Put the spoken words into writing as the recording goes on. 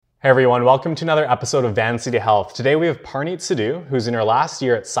Hey everyone, welcome to another episode of Vancity Health. Today we have Parneet Sidhu, who's in her last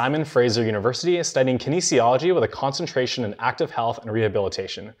year at Simon Fraser University studying kinesiology with a concentration in active health and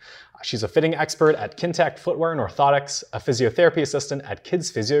rehabilitation. She's a fitting expert at Kintec Footwear and Orthotics, a physiotherapy assistant at Kids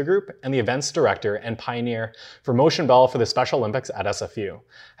Physio Group, and the events director and pioneer for Motion Bell for the Special Olympics at SFU.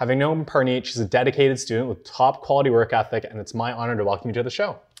 Having known Parneet, she's a dedicated student with top quality work ethic, and it's my honor to welcome you to the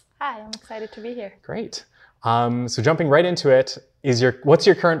show. Hi, I'm excited to be here. Great. So jumping right into it, what's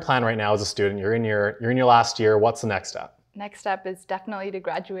your current plan right now as a student? You're in your last year. What's the next step? Next step is definitely to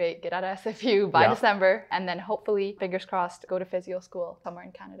graduate, get out of SFU by December, and then hopefully, fingers crossed, go to physio school somewhere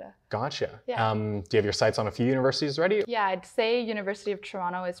in Canada. Gotcha. Yeah. Do you have your sights on a few universities already? Yeah, I'd say University of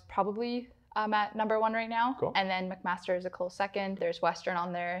Toronto is probably at number one right now. Cool. And then McMaster is a close second. There's Western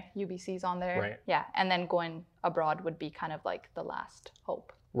on there, UBC's on there. Right. Yeah, and then going abroad would be kind of like the last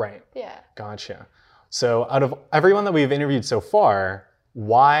hope. Right. Yeah. Gotcha. So out of everyone that we've interviewed so far,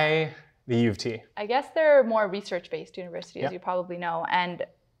 why the U of T? I guess they're more research-based universities, as you probably know. And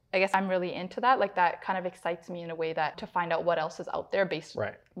I guess I'm really into that. Like that kind of excites me in a way that to find out what else is out there based,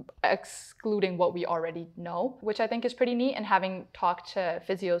 excluding what we already know, which I think is pretty neat. And having talked to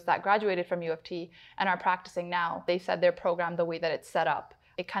physios that graduated from U of T and are practicing now, they said their program, the way that it's set up,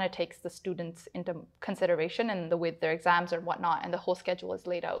 it kind of takes the students into consideration and the way their exams and whatnot, and the whole schedule is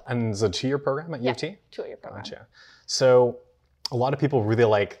laid out. And it's a 2-year program at U of T? 2-year program. Gotcha. So a lot of people really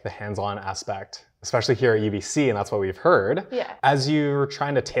like the hands-on aspect, especially here at UBC, and that's what we've heard. Yeah. As you're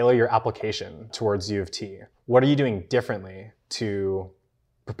trying to tailor your application towards U of T, what are you doing differently to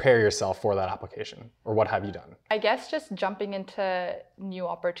prepare yourself for that application, or what have you done? I guess just jumping into new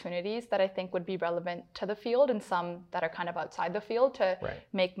opportunities that I think would be relevant to the field and some that are kind of outside the field to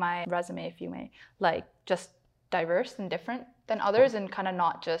make my resume, if you may, like just diverse and different than others, and kind of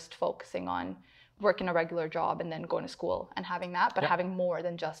not just focusing on working a regular job and then going to school and having that, but having more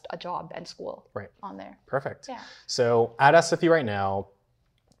than just a job and school on there. Perfect. Yeah. So at SFU right now,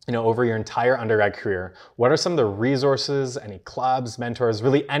 over your entire undergrad career, what are some of the resources, any clubs, mentors,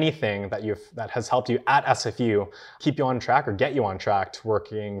 really anything that has helped you at SFU keep you on track or get you on track to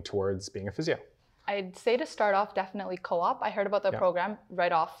working towards being a physio? I'd say to start off, definitely co-op. I heard about the program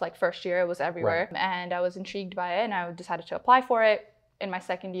right off, like first year, it was everywhere. And I was intrigued by it and I decided to apply for it in my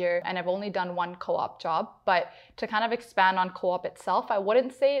second year. And I've only done one co-op job, but to kind of expand on co-op itself, I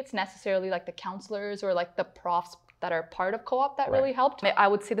wouldn't say it's necessarily like the counselors or like the profs that are part of co-op that really helped. I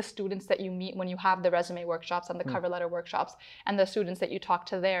would say the students that you meet when you have the resume workshops and the cover letter workshops, and the students that you talk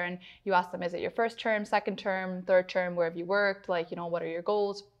to there and you ask them, is it your first term, second term, third term, where have you worked? Like, what are your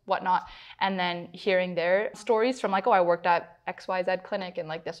goals, whatnot? And then hearing their stories from like, oh, I worked at XYZ clinic and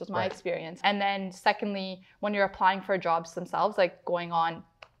like, this was my experience. And then secondly, when you're applying for jobs themselves, like going on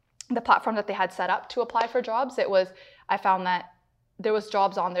the platform that they had set up to apply for jobs, I found that there was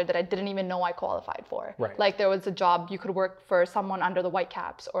jobs on there that I didn't even know I qualified for. Like there was a job you could work for someone under the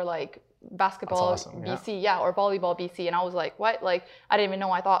Whitecaps or like basketball BC, or volleyball BC. And I was like, what? Like, I didn't even know.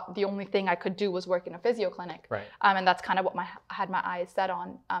 I thought the only thing I could do was work in a physio clinic. And that's kind of what I had my eyes set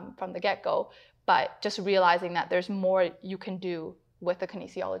on from the get-go. But just realizing that there's more you can do with a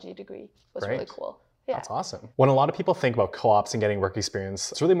kinesiology degree was really cool. Yeah. That's awesome. When a lot of people think about co-ops and getting work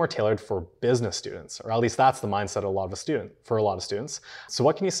experience, it's really more tailored for business students, or at least that's the mindset for a lot of students. So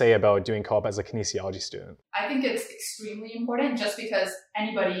what can you say about doing co-op as a kinesiology student? I think it's extremely important just because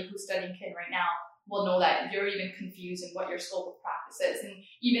anybody who's studying kin right now will know that you're even confused in what your scope of practice is. And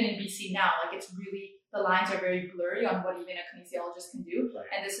even in BC now, like it's really, the lines are very blurry on what even a kinesiologist can do.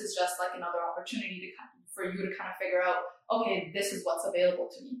 And this is just like another opportunity for you to kind of figure out, okay, this is what's available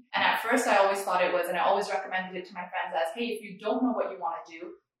to me. And at first I always thought it was, and I always recommended it to my friends as, hey, if you don't know what you want to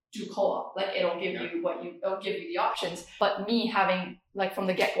do co-op. Like it'll give you it'll give you the options. But me having, like from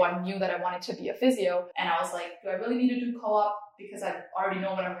the get-go, I knew that I wanted to be a physio, and I was like, do I really need to do co-op? Because I already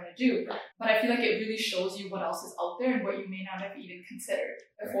know what I'm going to do. But I feel like it really shows you what else is out there and what you may not have even considered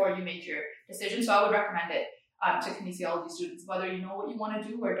before you made your decision. So I would recommend it to kinesiology students, whether you know what you want to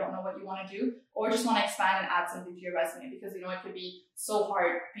do or don't know what you want to do, or just want to expand and add something to your resume, because it could be so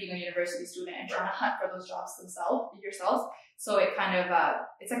hard being a university student and trying to hunt for those jobs yourselves. So it kind of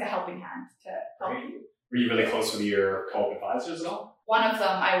it's like a helping hand to help you. Were you really close with your co-op advisors at all? One of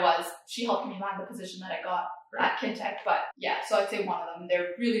them she helped me land the position that I got at Kintec. But yeah, so I'd say one of them. They're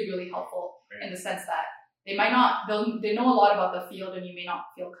really, really helpful in the sense that they know a lot about the field, and you may not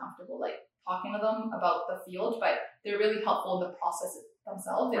feel comfortable like talking to them about the field, but they're really helpful in the process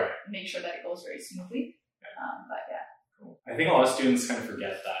themselves. They make sure that it goes very smoothly. But yeah. Cool. I think a lot of students kind of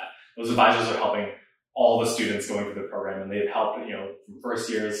forget that those advisors are helping all the students going through the program, and they've helped, from first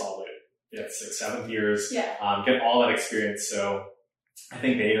years all the way to 6th, 7th years, get all that experience. So I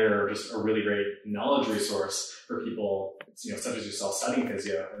think they are just a really great knowledge resource for people, such as yourself studying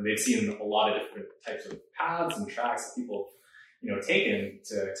physio, and they've seen a lot of different types of paths and tracks that people, taken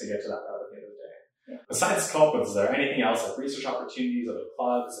to get to that route at the end of the day. Yeah. Besides co-op, is there anything else like research opportunities, other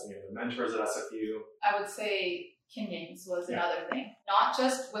clubs, the mentors at SFU? I would say Kin Games was another thing, not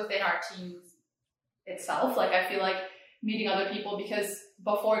just within our team itself. Like I feel like meeting other people, because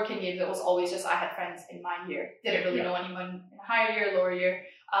before Kin Games, it was always just I had friends in my year, didn't really know anyone in a higher year, lower year.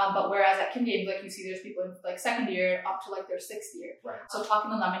 But whereas at Kin Games, like you see, there's people in like second year up to like their sixth year. Right. So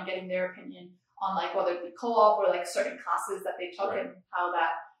talking to them and getting their opinion on like whether it be co-op or like certain classes that they took and how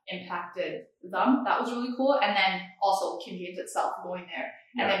that impacted them, that was really cool. And then also Kin Games itself, going there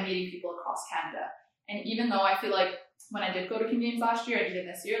and then meeting people across Canada. And even though I feel like when I did go to Kin Games last year, I did it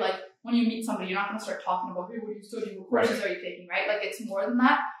this year, like when you meet somebody, you're not going to start talking about, hey, what are you studying? What courses are you taking, right? Like it's more than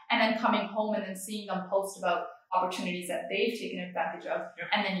that. And then coming home and then seeing them post about opportunities that they've taken advantage of.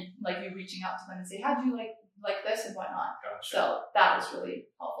 And then like you reaching out to them and say, how do you like this and whatnot? Gotcha. So that was really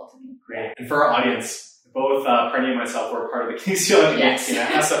helpful to me. Great. And for our audience, both Prenny and myself were part of the kinesiology games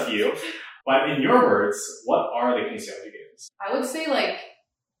at SFU. But in your words, what are the kinesiology games? I would say like,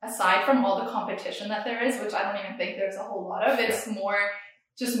 aside from all the competition that there is, which I don't even think there's a whole lot of, it's more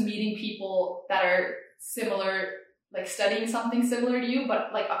just meeting people that are similar, like studying something similar to you,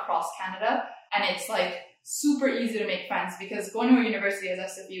 but like across Canada. And it's like super easy to make friends, because going to a university as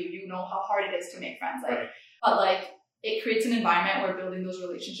SFU, you know how hard it is to make friends. Like, but like it creates an environment where building those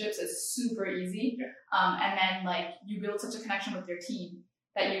relationships is super easy. And then like you build such a connection with your team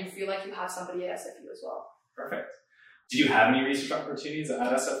that you feel like you have somebody at SFU as well. Perfect. Did you have any research opportunities at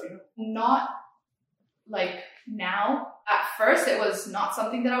SFU? Not like now. At first, it was not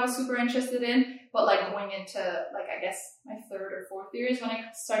something that I was super interested in, but like going into like, I guess my third or fourth year is when I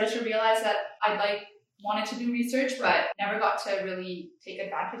started to realize that I wanted to do research, but never got to really take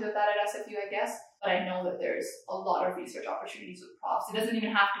advantage of that at SFU, I guess. But I know that there's a lot of research opportunities with profs. It doesn't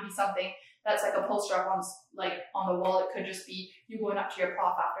even have to be something that's like a poster up on the wall. It could just be you going up to your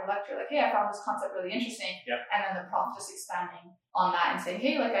prof after lecture, like, hey, I found this concept really interesting. And then the prof just expanding on that and saying,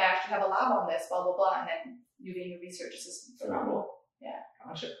 hey, like I actually have a lab on this, blah, blah, blah. And then you being a research assistant for that. Cool. Yeah.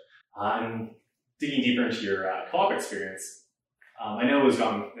 Gotcha. And digging deeper into your co-op experience, I know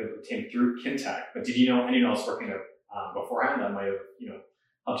it came through Kintech, but did you know anyone else working there beforehand that might have,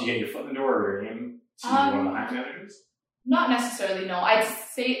 helped you get your foot in the door or your name to one of the hiring managers? Not necessarily, no. I'd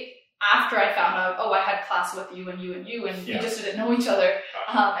say after I found out, I had class with you and you and you, and we just didn't know each other,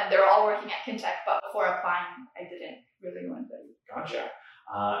 and they're all working at Kintech, but before applying, I didn't really know anybody. Gotcha.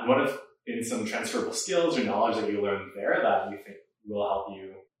 And what have been some transferable skills or knowledge that you learned there that you think will help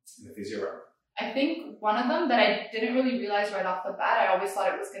you in the physio realm? I think one of them that I didn't really realize right off the bat, I always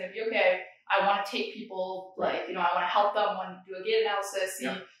thought it was going to be, I want to take people, I want to help them, want to do a gait analysis, see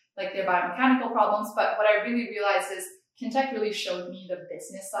like their biomechanical problems. But what I really realized is Kintech really showed me the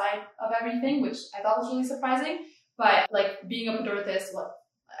business side of everything, which I thought was really surprising. But like being a podorthist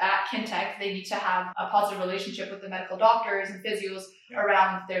at Kintech, they need to have a positive relationship with the medical doctors and physios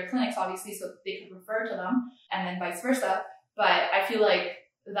around their clinics, obviously, so they could refer to them, and then vice versa. But I feel like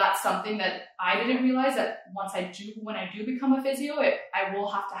that's something that I didn't realize, that when I do become a physio, I will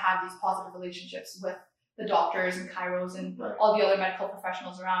have to have these positive relationships with the doctors and chiros and all the other medical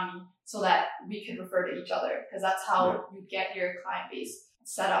professionals around me, so that we can refer to each other, because that's how you get your client base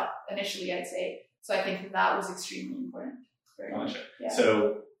set up initially, I'd say. So I think that was extremely important. Gotcha.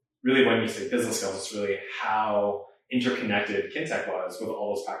 So really, when you say business skills, it's really how interconnected Kintech was with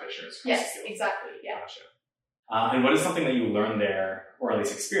all those practitioners. Yes, exactly. Yeah. Gotcha. And what is something that you learned there, or at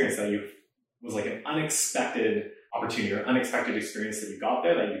least experienced, that was like an unexpected opportunity or unexpected experience that you got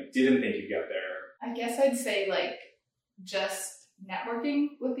there that you didn't think you'd get there? I guess I'd say like just networking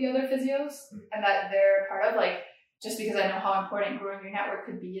with the other physios and that they're part of, like, just because I know how important growing your network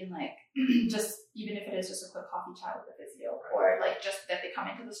could be, and like just even if it is just a quick coffee chat with the physio, or like just that they come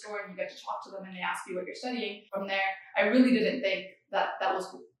into the store and you get to talk to them and they ask you what you're studying. From there, I really didn't think that was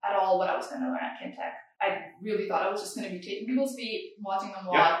at all what I was going to learn at Kintech. I really thought I was just going to be taking people's feet, watching them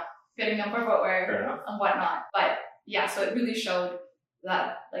walk, fitting them for footwear and whatnot. But yeah, so it really showed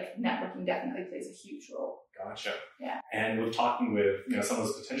that like networking definitely plays a huge role. Gotcha. Yeah. And with talking with some of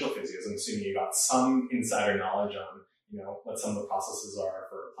those potential physios, I'm assuming you got some insider knowledge on what some of the processes are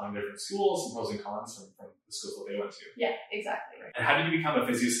for applying different schools, and pros and cons from the schools that they went to. Yeah, exactly. Right. And how did you become a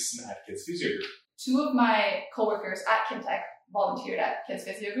physio assistant at Kids Physio Group? 2 of my coworkers at Kintech volunteered at Kids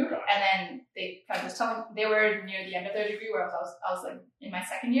Physio Group, and then they kind of just telling, they were near the end of their degree, where I was like in my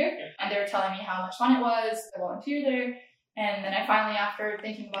second year, and they were telling me how much fun it was to volunteer there. And then I finally, after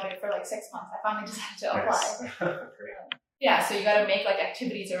thinking about it for like 6 months, I finally decided to apply. Great. Yeah, so you got to make like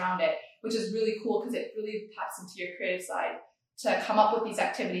activities around it, which is really cool because it really taps into your creative side to come up with these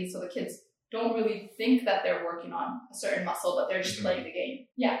activities so the kids don't really think that they're working on a certain muscle, but they're just playing the game.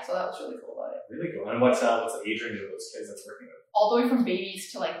 Yeah, so that was really cool about it. Really cool. And what's the age range of those kids that's working with? All the way from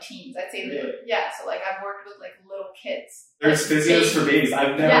babies to like teens. I'd say, really? Yeah, so like I've worked with like little kids. There's like, physios for babies.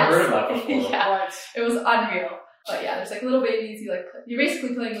 I've never heard of that before. Yeah, it was unreal. But yeah, there's like little babies. You're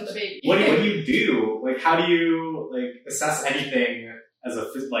basically playing with a baby. What do you do? Like, how do you like assess anything as a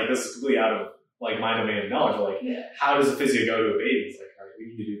like? This is completely out of like my domain of knowledge. But, like, how does a physio go to a baby? It's like, all right, we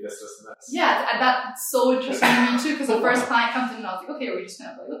need to do this, this, and this. Yeah, and that's so interesting to me too. Because the first client comes in and I was like, okay, we're just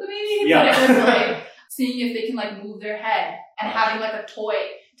gonna play with the baby. Yeah. Like, seeing if they can like move their head and having like a toy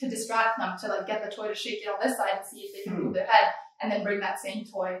to distract them to like get the toy to shake it on this side and see if they can move their head, and then bring that same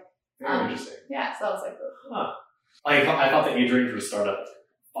toy. Very interesting. Yeah, so I was like, huh. Like, I thought the age range would start at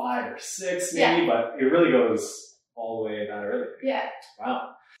 5 or 6 maybe, but it really goes all the way that early. Yeah.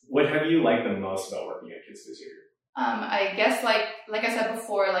 Wow. What have you liked the most about working at Kids Physio? I guess like I said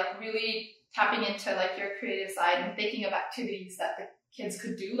before, like really tapping into like your creative side and thinking of activities that the kids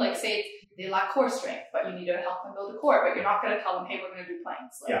could do. Like say they lack core strength, but you need to help them build a core, but you're not going to tell them, hey, we're going to do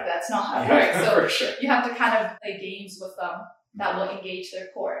planks. Like that's not how it works. So for sure. You have to kind of play games with them that will engage their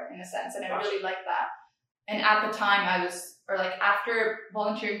core in a sense. And I really like that. And at the time after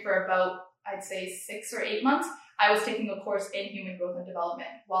volunteering for about, I'd say 6 or 8 months, I was taking a course in human growth and development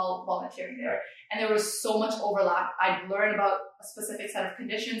while volunteering there. And there was so much overlap. I'd learn about a specific set of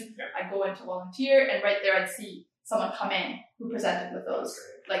conditions. I'd go in to volunteer, and right there I'd see someone come in who presented with those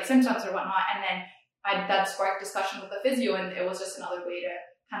like symptoms or whatnot. And then that sparked discussion with the physio, and it was just another way to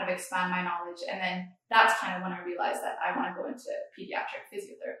kind of expand my knowledge. And then that's kind of when I realized that I want to go into pediatric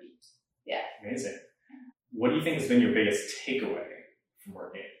physiotherapy. Yeah. Amazing. What do you think has been your biggest takeaway from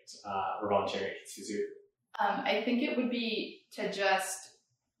working or volunteering at Kids Physio? I think it would be to just,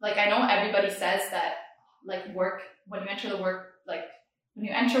 like, I know everybody says that, like, work, when you enter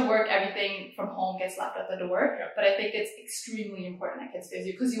work, everything from home gets left at the door. But I think it's extremely important at Kids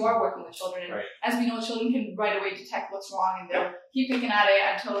Physio because you are working with children. And as we know, children can right away detect what's wrong and they'll keep picking at it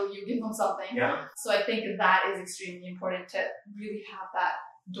until you give them something. So I think that is extremely important to really have that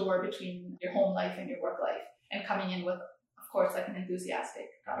door between your home life and your work life, and coming in with, of course, like an enthusiastic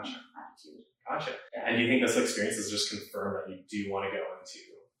attitude. Gotcha. And do you think this experience has just confirmed that you do want to go into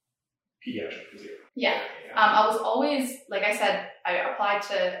pediatric physio? I was always, like I said, I applied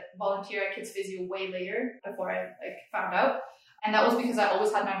to volunteer at Kids Physio way later before I found out. And that was because I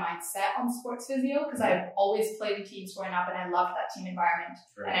always had my mind set on sports physio because I've always played in teams growing up and I loved that team environment.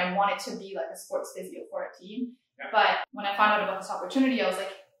 And I wanted to be like a sports physio for a team. But when I found out about this opportunity, I was like,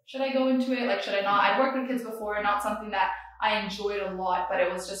 should I go into it? Like, should I not? I'd worked with kids before, not something that I enjoyed a lot, but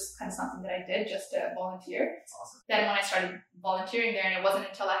it was just kind of something that I did just to volunteer. That's awesome. Then when I started volunteering there, and it wasn't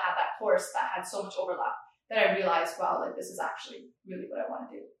until I had that course that had so much overlap that I realized, wow, like this is actually really what I want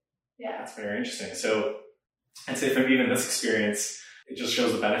to do. Yeah. That's very interesting. So I'd say from even this experience, it just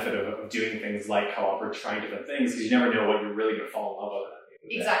shows the benefit of doing things like co-op or trying different things because you never know what you're really going to fall in love with.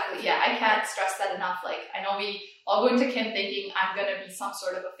 Exactly. Yeah, I can't stress that enough. Like, I know we all go into Kim thinking I'm going to be some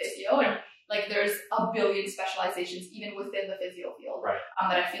sort of a physio, and like there's a billion specializations even within the physio field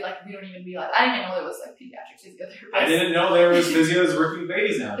that I feel like we don't even realize. I didn't even know there was like pediatric physiotherapy. I didn't know there was physios working with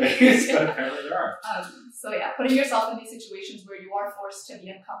babies nowadays, but apparently there are. So yeah, putting yourself in these situations where you are forced to be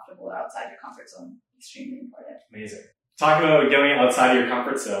uncomfortable or outside your comfort zone, extremely important. Amazing. Talking about going outside your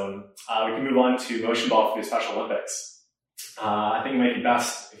comfort zone, we can move on to motion ball for the Special Olympics. I think it might be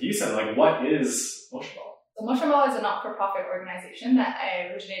best if you said, like, what is Motion Ball? So Motion Ball is a not-for-profit organization that I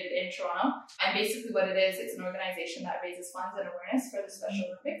originated in Toronto. And basically what it is, it's an organization that raises funds and awareness for the Special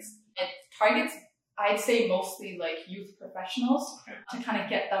Olympics. It targets, I'd say, mostly like youth professionals to kind of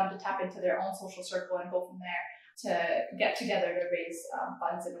get them to tap into their own social circle and go from there to get together to raise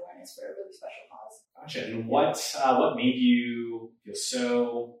funds and awareness for a really special cause. Gotcha. And what made you feel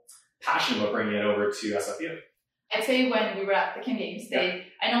so passionate about bringing it over to SFU? I'd say when we were at the Kim Games,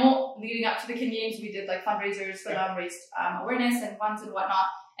 I know leading up to the Kim Games, we did like fundraisers for them, raised awareness and funds and whatnot.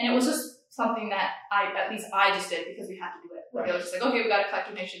 And it was just something that I just did because we had to do it. Like it was just like, okay, we got to collect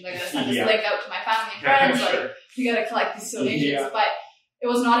donations. I got to send this link out to my family and friends. Like, we got to collect these donations. But it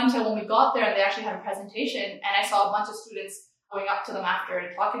was not until when we got there and they actually had a presentation and I saw a bunch of students going up to them after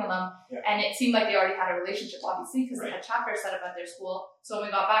and talking to them. And it seemed like they already had a relationship, obviously, because they had chapters set up at their school. So when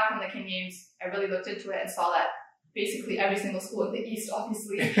we got back from the Kim Games, I really looked into it and saw that basically every single school in the East,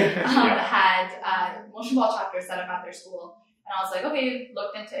 obviously, had motion ball chapters set up at their school. And I was like, okay,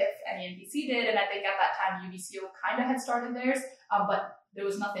 looked into if any in BC did. And I think at that time, UBCO kind of had started theirs, but there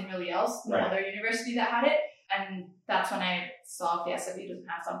was nothing really else, no other university that had it. And that's when I saw the SFU doesn't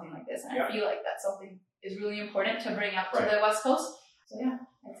have something like this. And I feel like that's something is really important to bring up to the West Coast. So yeah,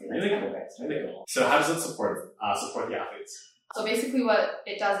 I'd say that's kind of where it started. Really cool. So how does it support the athletes? So basically what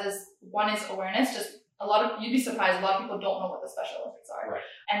it does is, one is awareness. Just you'd be surprised, a lot of people don't know what the Special Olympics are. Right.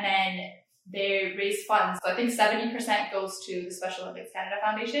 And then they raise funds. So I think 70% goes to the Special Olympics Canada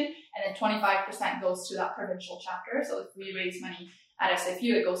Foundation, and then 25% goes to that provincial chapter. So if we raise money at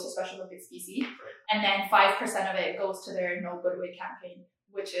SFU, it goes to Special Olympics BC. Right. And then 5% of it goes to their No Good Way campaign,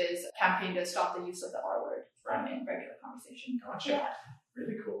 which is a campaign to stop the use of the R word in regular conversation. Gotcha. Yeah.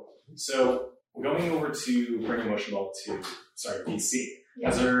 Really cool. So going over to bring Emotional to BC. Yeah.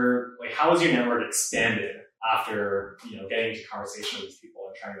 How has your network expanded after getting into conversation with these people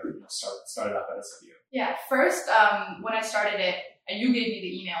and trying to start it up at SFU? Yeah, first when I started it, and you gave me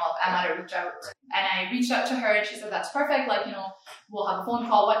the email of Emma to reach out, and I reached out to her, and she said that's perfect. We'll have a phone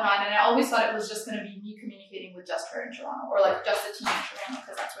call, whatnot. And I always thought it was just going to be me communicating with just her in Toronto, or just the team in Toronto,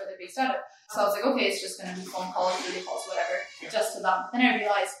 because that's where they're based out of. So I was like, okay, it's just going to be phone calls, video calls, whatever, just to them. But then I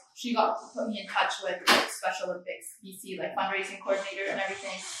realized she put me in touch with Special Olympics BC, fundraising coordinator and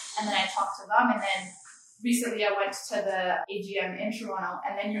everything. And then I talked to them, and then recently I went to the AGM in Toronto,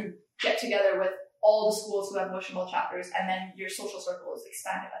 and then you get together with all the schools who have motion ball chapters, and then your social circle is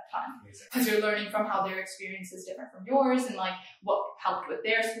expanded a ton. Because you're learning from how their experience is different from yours, and what helped with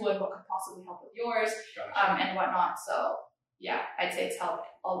their school and what could possibly help with yours. Gotcha. And whatnot. So yeah, I'd say it's helped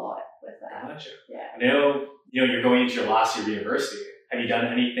a lot with that. Gotcha. Yeah. I know, you're going into your last year of university. Have you done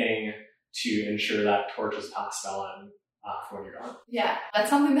anything to ensure that torch is passed on for when you're gone? Yeah, that's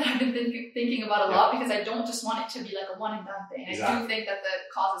something that I've been thinking about a lot, because I don't just want it to be a one and done thing. Exactly. I do think that the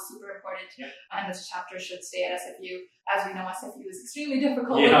cause is super important, and this chapter should stay at SFU. As we know, SFU is extremely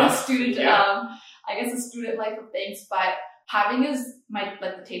difficult with the student, the student life of things, but having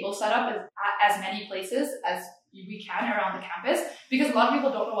the table set up as many places as we can around the campus, because a lot of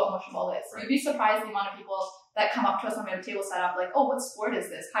people don't know what motion ball is. Right. You'd be surprised the amount of people that come up to us when we have a table set up, oh, what sport is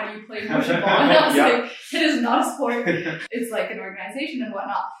this? How do you play motion ball? And I was it is not a sport. It's an organization and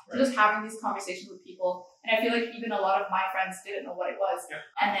whatnot. Right. So just having these conversations with people, and I feel even a lot of my friends didn't know what it was,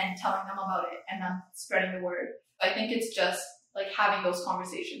 and then telling them about it, and then spreading the word. I think it's just having those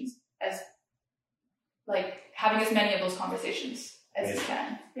conversations having as many of those conversations as you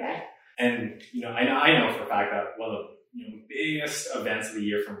can. Yeah. And I know for a fact that one of the biggest events of the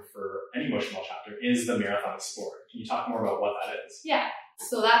year for any motion ball chapter is the Marathon of Sport. Can you talk more about what that is? Yeah.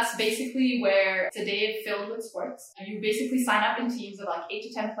 So that's basically where it's a day filled with sports. You basically sign up in teams of 8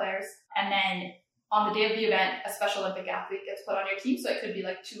 to 10 players, and then on the day of the event, a Special Olympic athlete gets put on your team. So it could be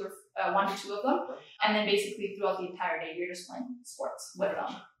 1 to 2 of them, and then basically throughout the entire day, you're just playing sports with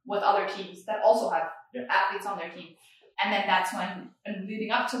them, with other teams that also have athletes on their team. And then that's when, and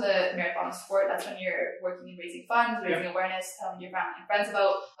leading up to the Marathon of Sport, that's when you're working in raising funds, raising awareness, telling your family and friends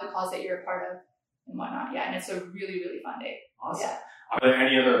about the cause that you're a part of and whatnot. Yeah, and it's a really, really fun day. Awesome. Yeah. Are there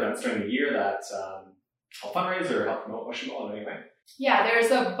any other events during the year that help fundraise or help promote motion ball in any way? Yeah, there's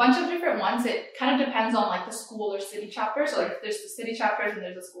a bunch of different ones. It kind of depends on the school or city chapter. So there's the city chapters and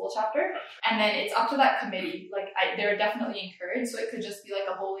there's a school chapter, and then it's up to that committee. They're definitely encouraged. So it could just be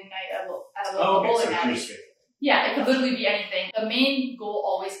a bowling night at a local bowling alley. Yeah, it could literally be anything. The main goal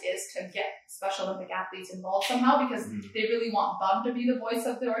always is to get Special Olympic athletes involved somehow, because they really want them to be the voice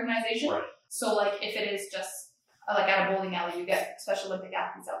of the organization. Right. So if it is just at a bowling alley, you get Special Olympic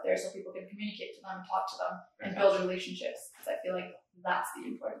athletes out there so people can communicate to them, talk to them, and build relationships. Because I feel that's the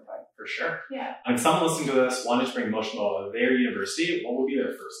important part. For sure. Yeah. And someone listening to this wanted to bring motion ball to their university. What would be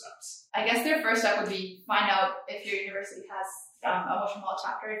their first steps? I guess their first step would be find out if your university has a motion ball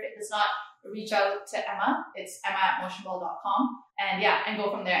chapter. If it does not, reach out to Emma. It's emma@motionball.com, and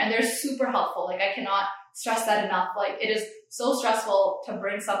go from there. And they're super helpful. I cannot stress that enough. It is so stressful to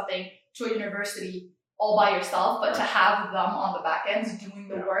bring something to a university all by yourself, but to have them on the back end doing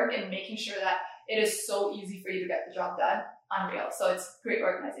the work and making sure that it is so easy for you to get the job done. Unreal. So it's a great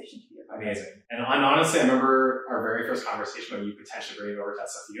organization to be a part of. Amazing. And honestly, I remember our very first conversation when you potentially bring it over to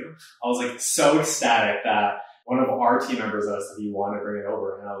SFU. I was so ecstatic that one of our team members at SFU wanted to bring it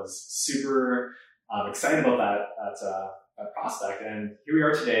over, and I was super excited about that prospect. And here we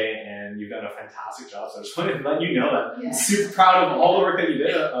are today, and you've done a fantastic job. So I just wanted to let you know that I'm super proud of all the work that you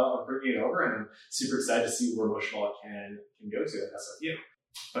did of bringing it over, and I'm super excited to see where motion ball can go to at SFU.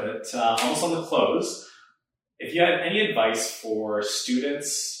 But almost on the close, if you had any advice for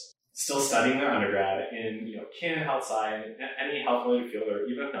students still studying their undergrad in Canadian health science, any health related field, or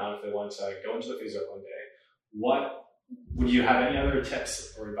even if not, if they want to go into the physio one day, what Would you have any other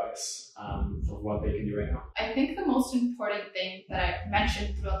tips or advice for what they can do right now? I think the most important thing that I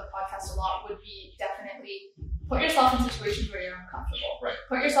mentioned throughout the podcast a lot would be definitely put yourself in situations where you're uncomfortable. Right.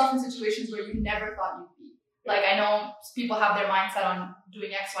 Put yourself in situations where you never thought you'd be. Like, I know people have their mindset on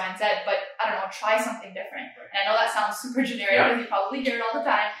doing X, Y, and Z, but I don't know, try something different. Right. And I know that sounds super generic because you probably hear it all the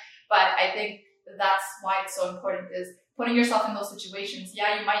time, but I think that's why it's so important, is putting yourself in those situations.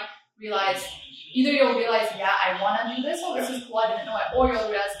 Yeah, you might realize, either you'll realize, yeah, I want to do this, oh, this is cool, I didn't know it, or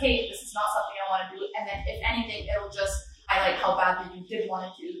you'll realize, hey, this is not something I want to do, and then if anything, it'll just highlight how badly you did want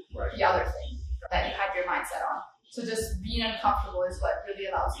to do the other thing that you had your mindset on. So just being uncomfortable is what really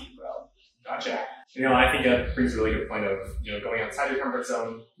allows you to grow. Gotcha. I think that brings a really good point of, going outside your comfort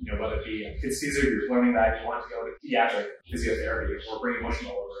zone, whether it be kids physio, you're learning that you want to go to pediatric physiotherapy or bring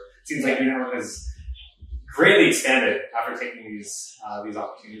emotional over. It seems like your network has greatly expanded after taking these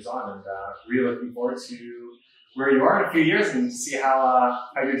opportunities on, and really looking forward to where you are in a few years and see how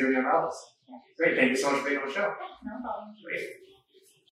your journey unravels. Great. Thank you so much for being on the show. No problem. Great.